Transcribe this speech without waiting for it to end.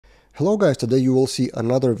Hello guys, today you will see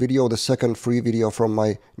another video, the second free video from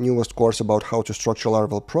my newest course about how to structure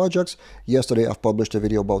Laravel projects. Yesterday I've published a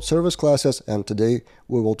video about service classes, and today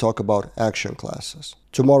we will talk about action classes.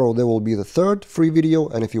 Tomorrow there will be the third free video,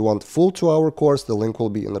 and if you want full 2-hour course, the link will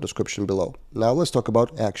be in the description below. Now let's talk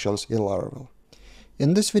about actions in Laravel.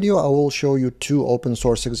 In this video I will show you two open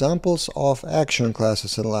source examples of action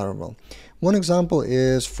classes in Laravel. One example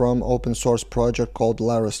is from open source project called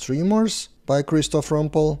Lara Streamers by Christoph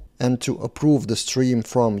Rumpel, and to approve the stream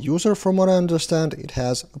from user, from what I understand, it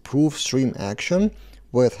has approve stream action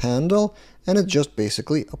with handle, and it just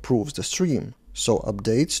basically approves the stream. So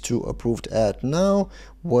updates to approved add now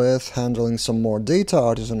with handling some more data,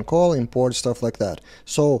 artisan call, import, stuff like that.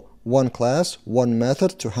 So one class, one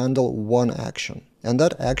method to handle one action. And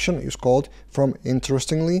that action is called, from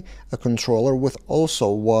interestingly, a controller with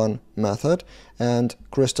also one method. And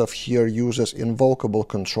Christoph here uses invocable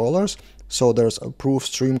controllers. So there's approve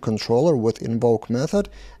stream controller with invoke method,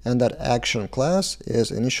 and that action class is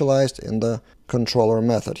initialized in the controller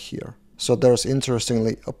method here. So there's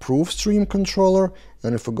interestingly approve stream controller,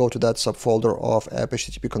 and if we go to that subfolder of app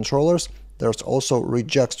HTTP controllers, there's also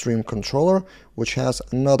reject stream controller, which has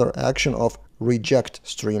another action of reject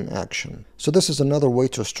stream action. So this is another way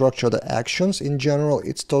to structure the actions. In general,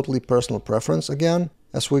 it's totally personal preference again.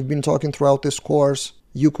 As we've been talking throughout this course,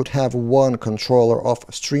 you could have one controller of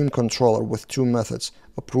stream controller with two methods,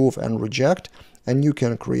 approve and reject, and you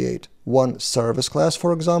can create one service class,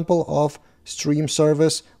 for example, of stream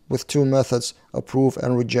service with two methods, approve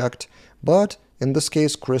and reject. But in this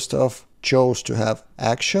case, Christoph chose to have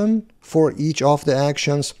action for each of the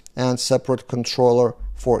actions and separate controller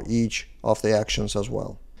for each of the actions as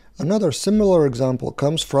well. Another similar example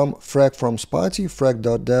comes from frag from Spati,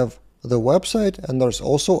 frag.dev, the website, and there's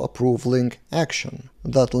also approve link action.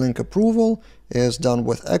 That link approval is done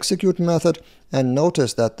with execute method, and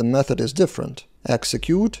notice that the method is different.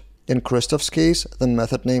 Execute, in Christoph's case, the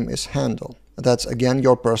method name is handle. That's again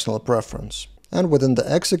your personal preference. And within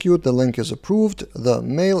the execute, the link is approved, the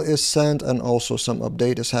mail is sent, and also some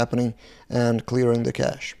update is happening and clearing the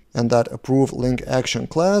cache. And that approve link action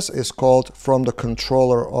class is called from the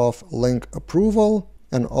controller of link approval,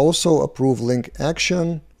 and also approve link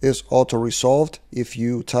action is auto-resolved if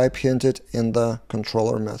you type hint it in the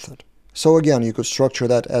controller method. So again, you could structure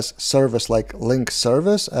that as service like link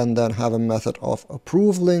service and then have a method of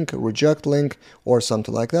approve link, reject link, or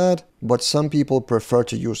something like that. But some people prefer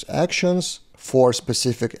to use actions for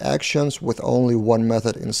specific actions with only one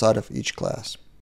method inside of each class.